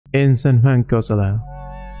in San Juan Cosala.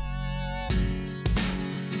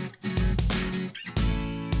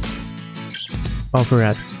 Offer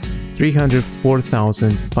at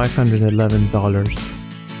 $304,511.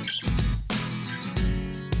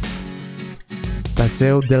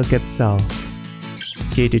 Paseo del Quetzal,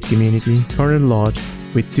 gated community, corner lot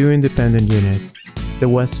with 2 independent units. The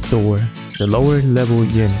west door, the lower level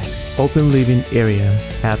unit, open living area,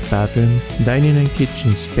 half bathroom, dining and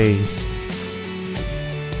kitchen space.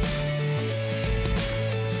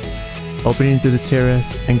 Opening to the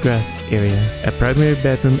terrace and grass area, a primary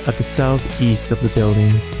bedroom at the southeast of the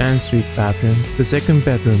building, and street bathroom, the second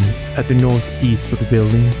bedroom at the northeast of the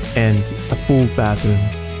building, and a full bathroom.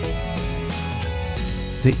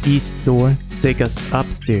 The east door takes us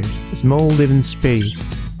upstairs, a small living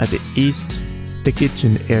space. At the east, the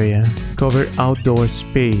kitchen area, covered outdoor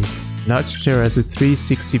space, large terrace with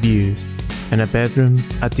 360 views, and a bedroom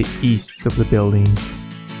at the east of the building.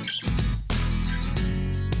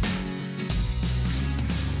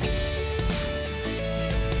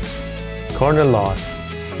 Corner lot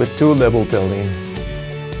with 2-level building,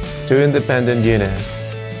 2 independent units,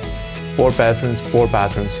 4 bathrooms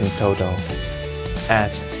in total,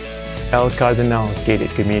 at El Cardenal gated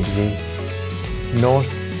community,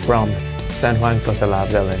 north from San Juan Cosala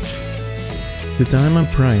village. The time and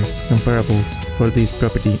price comparables for this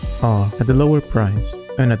property are at the lower price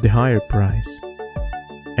and at the higher price,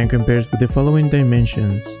 and compares with the following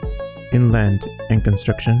dimensions in land and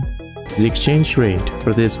construction. The exchange rate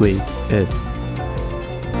for this week is: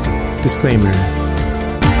 disclaimer.